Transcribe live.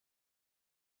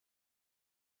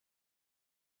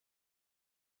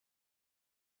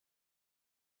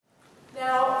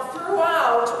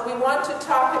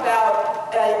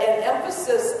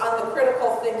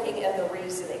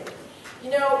You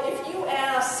know, if you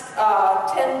ask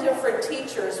 10 different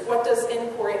teachers, what does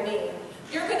inquiry mean?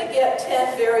 You're going to get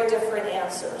 10 very different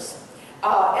answers.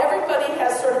 Everybody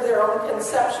has sort of their own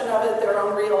conception of it, their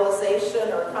own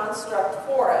realization or construct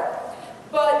for it.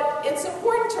 But it's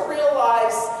important to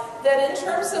realize that in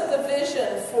terms of the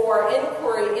vision for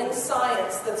inquiry in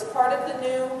science that's part of the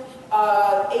new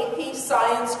AP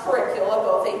Science curricula,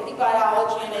 both AP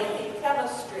Biology and AP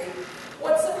Chemistry,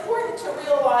 what's important to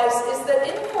realize is that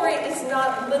inquiry is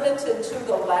not limited to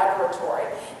the laboratory.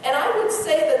 And I would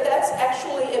say that that's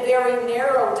actually a very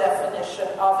narrow definition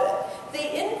of it.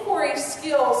 The inquiry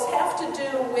skills have to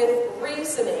do with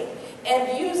reasoning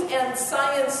and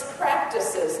science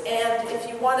practices. And if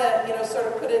you want to, sort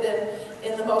of put it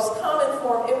in the most common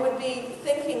form, it would be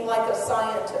thinking like a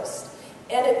scientist.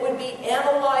 And it would be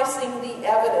analyzing the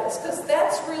evidence, because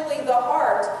that's really the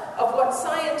heart of what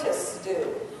scientists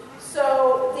do.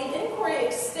 So the inquiry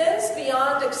extends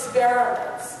beyond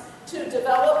experiments to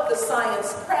develop the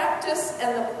science practice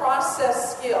and the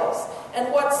process skills.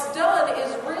 And what's done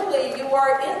is really you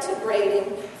are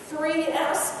integrating three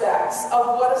aspects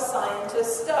of what a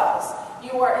scientist does.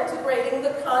 You are integrating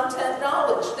the content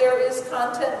knowledge. There is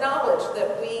content knowledge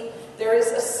there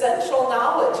is essential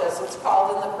knowledge, as it's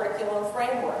called in the curriculum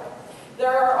framework.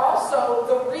 There are also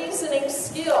the reasoning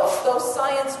skills, those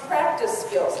science practice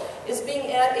skills, is being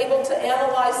able to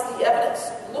analyze the evidence,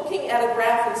 looking at a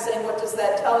graph and saying, what does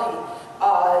that tell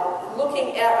you?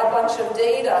 Looking at a bunch of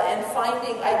data and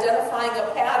identifying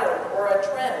a pattern or a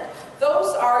trend.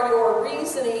 Those are your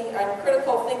reasoning and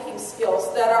critical thinking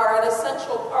skills that are an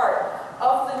essential part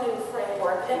of the new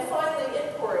framework. And finally,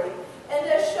 inquiry. And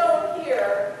as shown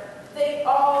here, they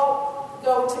all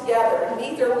go together.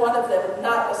 Neither one of them,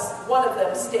 not one of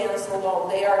them stands alone.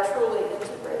 They are truly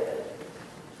integrated.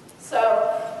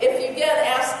 So if you again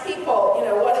ask people,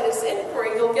 what is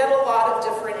inquiry, you'll get a lot of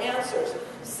different answers.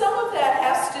 Some of that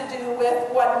has to do with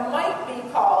what might be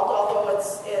called, although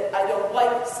I don't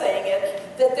like saying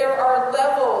it, that there are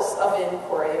levels of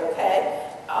inquiry,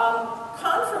 okay?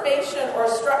 Confirmation or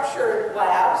structured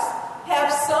labs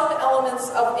have some elements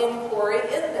of inquiry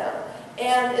in them.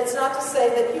 And it's not to say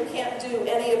that you can't do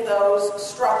any of those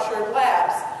structured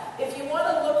labs. If you want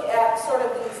to look at sort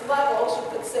of these levels,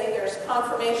 you could say there's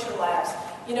confirmation labs.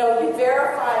 You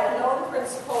verify a known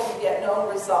principle, you get known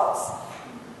results.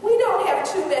 We don't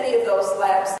have too many of those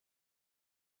labs.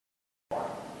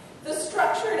 The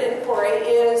structured inquiry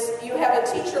is you have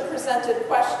a teacher-presented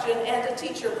question and a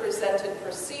teacher-presented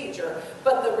procedure,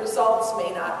 but the results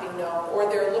may not be known, or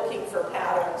they're looking for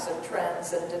patterns and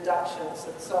trends and deductions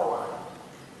and so on.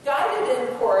 Guided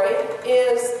inquiry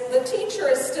is the teacher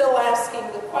is still asking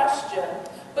the question,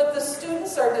 but the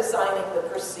students are designing the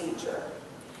procedure.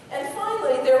 And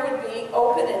finally, there would be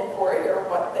open inquiry, or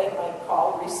what they might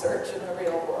call research in the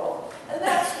real world. And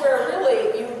that's where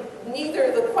really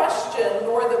neither the question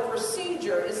nor the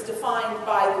procedure is defined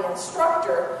by the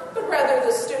instructor, but rather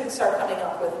the students are coming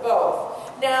up with both.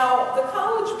 Now, the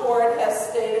College Board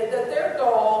has stated that their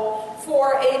goal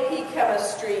for AP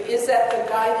Chemistry is at the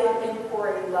guided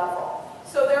inquiry level.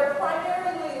 So they're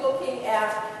primarily looking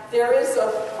at there is a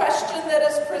question that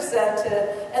is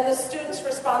presented, and the student's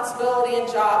responsibility and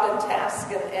job and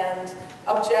task and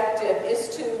objective is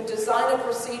to design a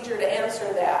procedure to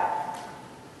answer that.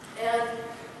 And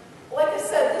like I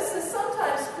said, this is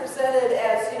sometimes presented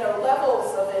as,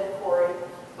 levels of inquiry,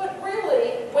 but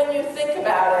really, when you think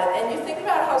about it, and you think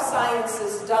about how science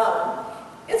is done,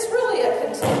 it's really a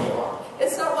continuum.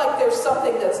 It's not like there's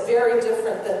something that's very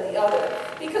different than the other.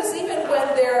 Because even when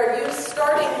they're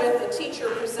starting with a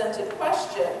teacher-presented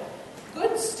question,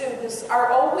 good students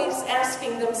are always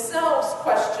asking themselves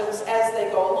questions as they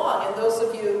go along. And those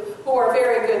of you who are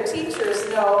very good teachers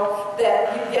know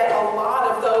that you get a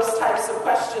lot of those types of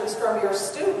questions from your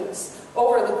students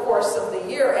over the course of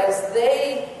the year as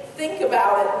they think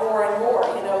about it more and more,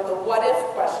 the what-if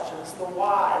questions, the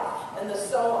why, and the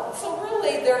so on. So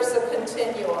really, there's a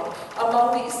continuum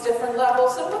among these different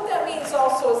levels, and what that means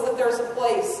also is that there's a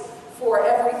place for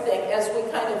everything as we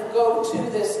kind of go to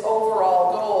this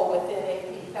overall goal within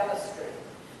AP Chemistry.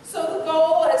 So the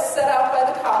goal, as set out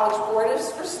by the College Board,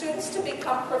 is for students to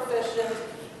become proficient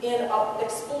in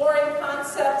exploring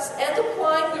concepts and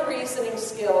applying the reasoning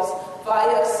skills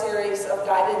via a series of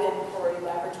guided inquiry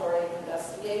laboratory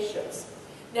investigations.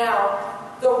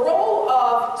 Now, the role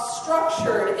of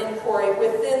structured inquiry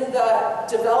within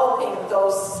developing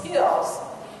those skills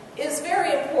is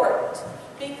very important,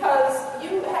 because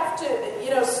you have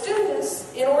to,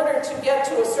 students, in order to get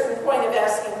to a certain point of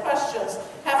asking questions,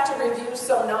 have to review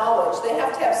some knowledge. They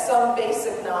have to have some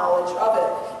basic knowledge of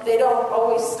it. they don't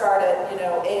always start at,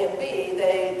 A and B.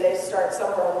 They start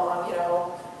somewhere along,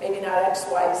 maybe not X,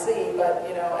 Y, Z, but,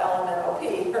 L, M, N, O,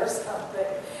 P or something.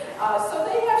 So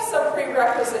they have some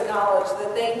prerequisite knowledge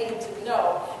that they need to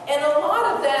know. And a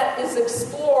lot of that is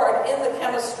explored in the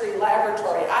chemistry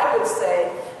laboratory. I would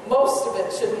say most of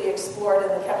it should be explored in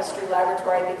the chemistry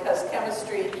laboratory because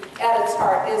chemistry at its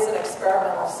heart is an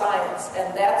experimental science,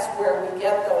 and that's where we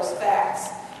get those facts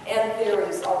and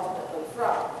theories ultimately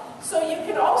from. So you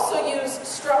can also use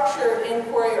structured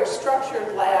inquiry or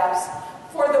structured labs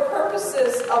for the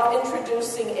purposes of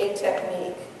introducing a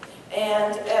technique.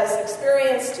 And as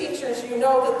experienced teachers, you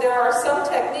know that there are some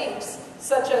techniques,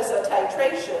 such as a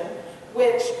titration,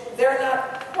 which they're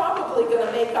not probably going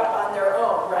to make up on their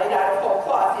own, right, out of whole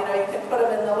cloth. You can put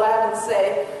them in the lab and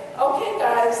say, okay,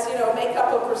 guys, make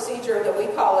up a procedure that we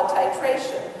call a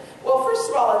titration. Well, first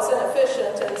of all, it's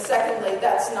inefficient, and secondly,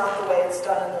 that's not the way it's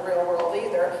done in the real world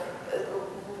either.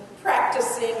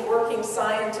 Practicing working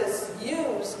scientists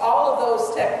use all of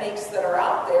those techniques that are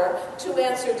out there to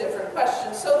answer different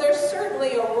questions. So there's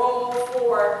certainly a role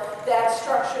for that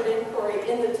structured inquiry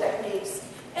in the techniques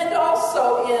and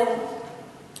also in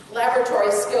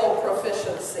laboratory skill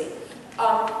proficiency.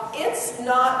 It's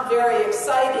not very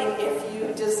exciting if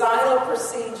you design a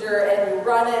procedure and you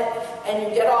run it and you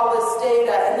get all this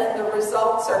data and then the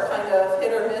results are kind of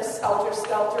hit or miss,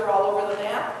 helter-skelter all over the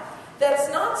map.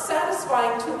 That's not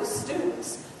satisfying to the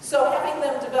students. So having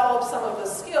them develop some of the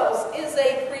skills is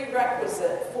a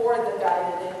prerequisite for the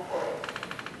guided inquiry.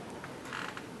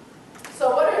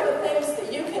 So what are the things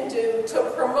that you can do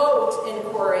to promote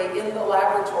inquiry in the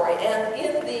laboratory and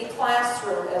in the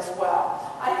classroom as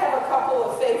well? I have a couple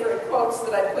of favorite quotes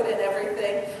that I put in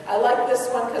everything. I like this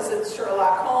one because it's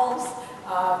Sherlock Holmes,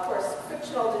 of course,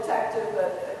 fictional detective,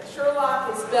 but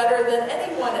Sherlock is better than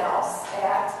anyone else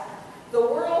at "The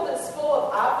world is full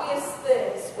of obvious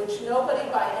things which nobody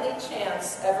by any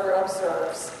chance ever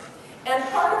observes." And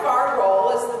part of our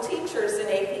role as the teachers in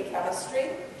AP Chemistry,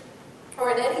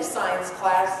 or in any science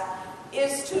class,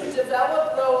 is to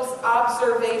develop those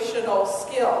observational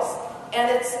skills. And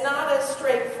it's not as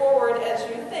straightforward as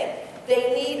you think.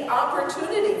 They need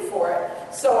opportunity for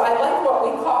it. So I like what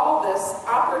we call this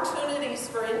opportunities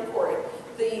for inquiry.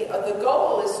 The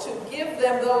goal is to give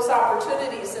them those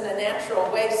opportunities in a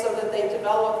natural way so that they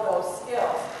develop those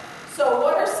skills. So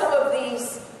what are some of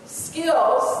these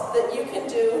skills that you can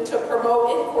do to promote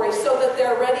inquiry so that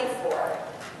they're ready for it?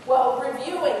 Well,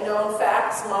 reviewing known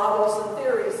facts, models, and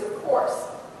theories, of course.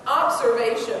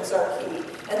 Observations are key,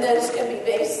 and those can be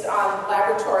based on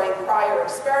laboratory prior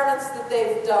experiments that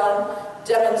they've done,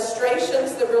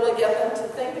 demonstrations that really get them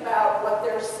to think about what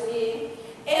they're seeing,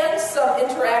 and some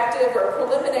interactive or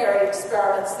preliminary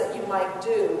experiments that you might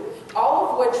do, all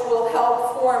of which will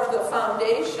help form the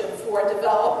foundation for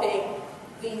developing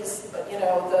these,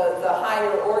 the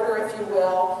higher order, if you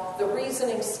will, the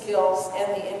reasoning skills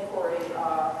and the inquiry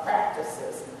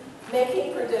practices.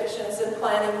 Making predictions and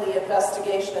planning the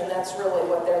investigation, and that's really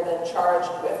what they're then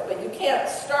charged with. But you can't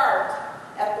start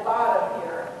at the bottom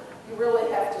here. You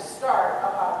really have to start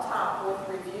up on top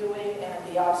with reviewing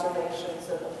and the observations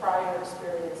and the prior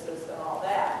experiences and all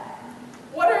that.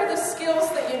 What are the skills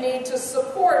that you need to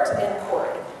support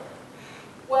inquiry?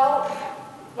 Well,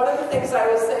 one of the things I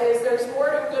would say is there's more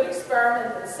to a good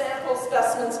experiment than samples,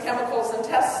 specimens, chemicals, and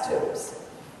test tubes.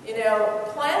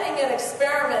 Planning an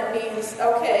experiment means,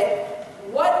 okay,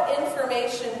 what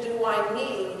information do I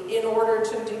need in order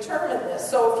to determine this?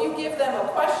 So if you give them a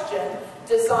question,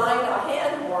 design a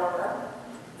hand warmer,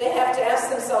 they have to ask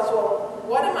themselves, well,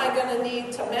 what am I going to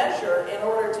need to measure in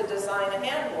order to design a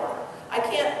hand warmer? I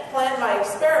can't plan my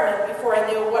experiment before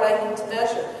I know what I need to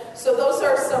measure. So those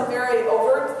are some very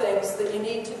overt things that you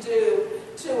need to do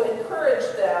to encourage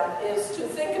them, is to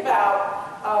think about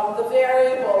the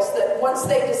variables that once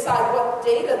they decide what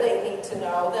data they need to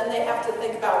know, then they have to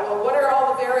think about, well, what are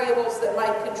all the variables that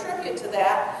might contribute to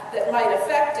that might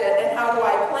affect it, and how do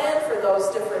I plan for those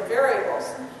different variables?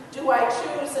 Do I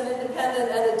choose an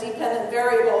independent and a dependent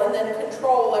variable and then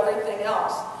control everything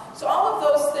else? So all of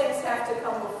those things have to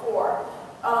come before.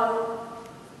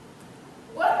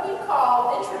 What we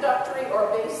call introductory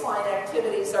or baseline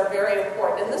activities are very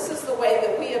important, and this is the way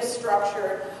that we have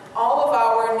structured all of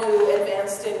our new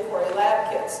advanced inquiry lab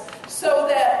kits, so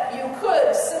that you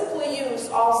could simply use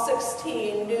all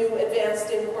 16 new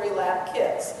advanced inquiry lab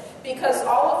kits, because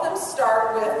all of them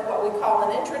start with what we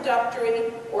call an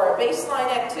introductory or a baseline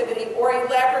activity or a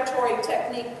laboratory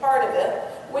technique part of it,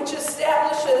 which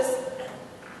establishes,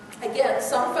 again,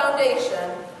 some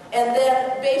foundation, and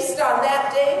then based on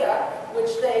that data,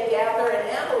 which they gather and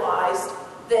analyzed,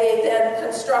 They then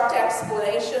construct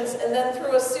explanations, and then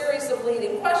through a series of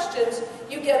leading questions,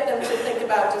 you get them to think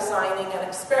about designing an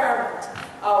experiment.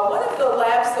 One of the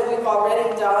labs that we've already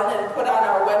done and put on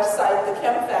our website, the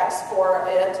ChemFacts for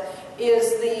it,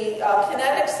 is the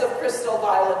kinetics of crystal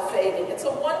violet fading. It's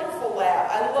a wonderful lab.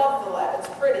 I love the lab. It's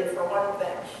pretty, for one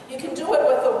thing. You can do it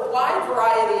with a wide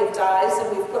variety of dyes,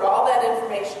 and we've put all that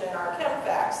information in our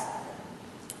ChemFacts.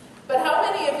 But how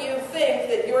many of you think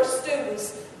that your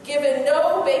students, given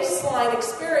no baseline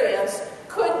experience,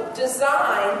 could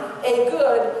design a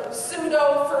good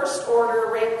pseudo first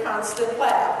order rate constant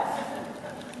lab?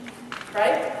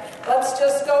 Right? Let's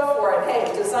just go for it.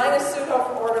 Hey, design a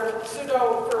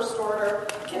pseudo first order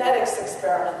kinetics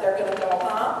experiment. They're going to go,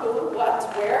 huh, who, what,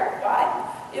 where, why?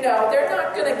 You know, they're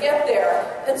not going to get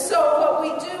there. And so what we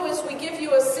do is we give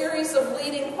you a series of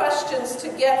leading questions to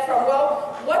get from,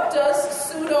 well, what does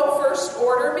pseudo first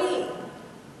order mean?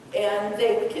 And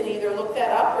they can either look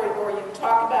that up or you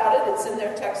talk about it. It's in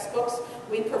their textbooks.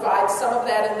 We provide some of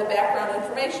that in the background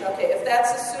information. Okay, if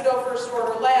that's a pseudo first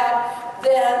order lab,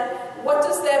 then what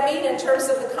does that mean in terms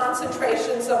of the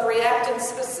concentrations of reactants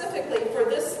specifically for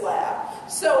this lab?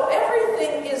 So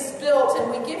everything is built, and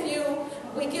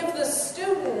we give the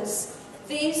students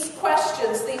these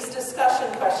questions, these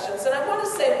discussion questions. And I want to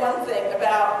say one thing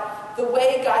about the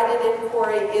way guided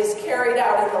inquiry is carried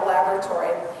out in the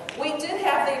laboratory. We did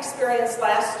have the experience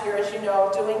last year, as you know,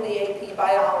 doing the AP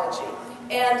biology.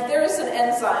 And there's an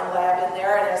enzyme lab in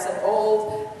there, and as an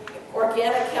old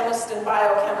organic chemist and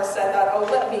biochemist, I thought, oh,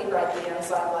 let me write the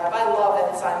enzyme lab. I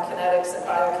love enzyme kinetics and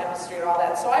biochemistry and all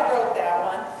that, so I wrote that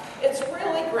one. It's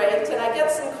really great, and I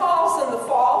get some calls in the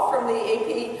fall from the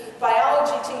AP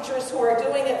biology teachers who are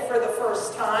doing it for the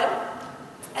first time.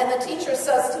 And the teacher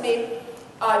says to me,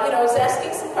 is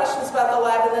asking some questions about the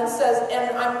lab, and then says,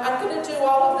 and I'm going to do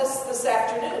all of this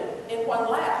afternoon in one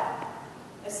lab.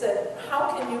 I said,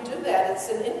 how can you do that? It's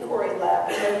an inquiry lab.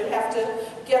 You have to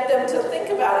get them to think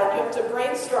about it. You have to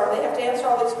brainstorm. They have to answer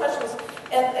all these questions.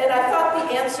 And I thought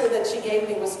the answer that she gave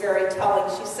me was very telling.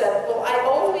 She said, well, I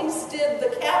always did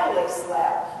the catalase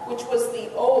lab, which was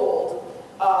the old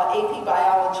AP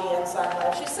biology enzyme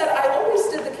lab. She said, I always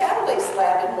did the catalase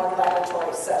lab in one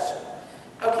laboratory session.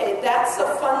 Okay, that's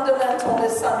a fundamental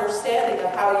misunderstanding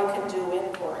of how you can do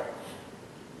inquiry.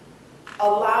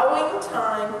 Allowing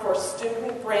time for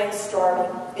student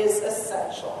brainstorming is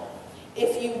essential.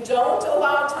 If you don't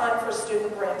allow time for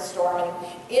student brainstorming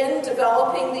in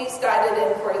developing these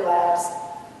guided inquiry labs,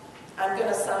 I'm going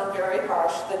to sound very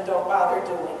harsh, then don't bother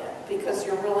doing it, because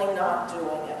you're really not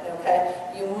doing it,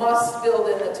 okay? You must build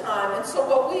in the time. And so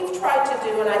what we've tried to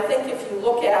do, and I think if you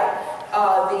look at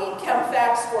the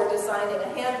ChemFacts for designing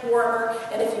a hand warmer,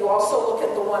 and if you also look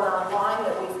at the one online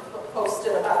that we've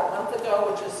posted about a month ago,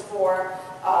 which is for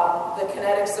the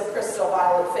kinetics of crystal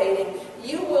violet fading,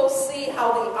 you will see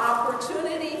how the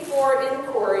opportunity for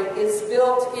inquiry is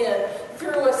built in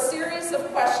through a series of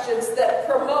questions that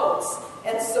promotes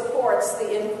and supports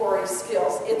the inquiry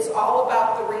skills. It's all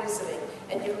about the reasoning,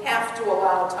 and you have to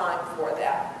allow time for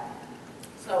that.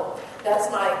 So that's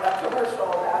my commercial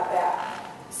about that.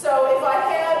 So if I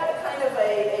had kind of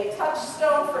a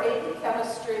touchstone for AP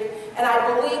chemistry, and I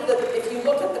believe that if you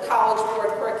look at the College Board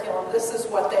curriculum, this is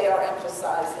what they are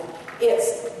emphasizing.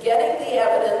 It's getting the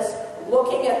evidence,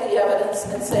 looking at the evidence,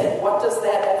 and saying, what does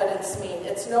that evidence mean?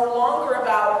 It's no longer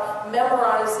about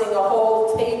memorizing a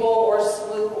whole table or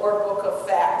slew or book of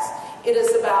facts. It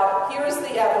is about, here is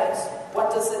the evidence,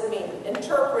 what does it mean?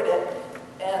 Interpret it,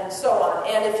 and so on.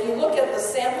 And if you look at the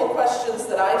sample questions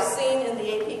that I've seen in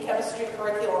the AP Chemistry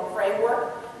Curriculum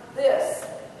Framework, this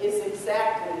is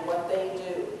exactly what they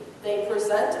do. They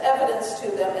present evidence to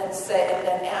them and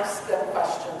then ask them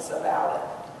questions about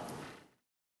it.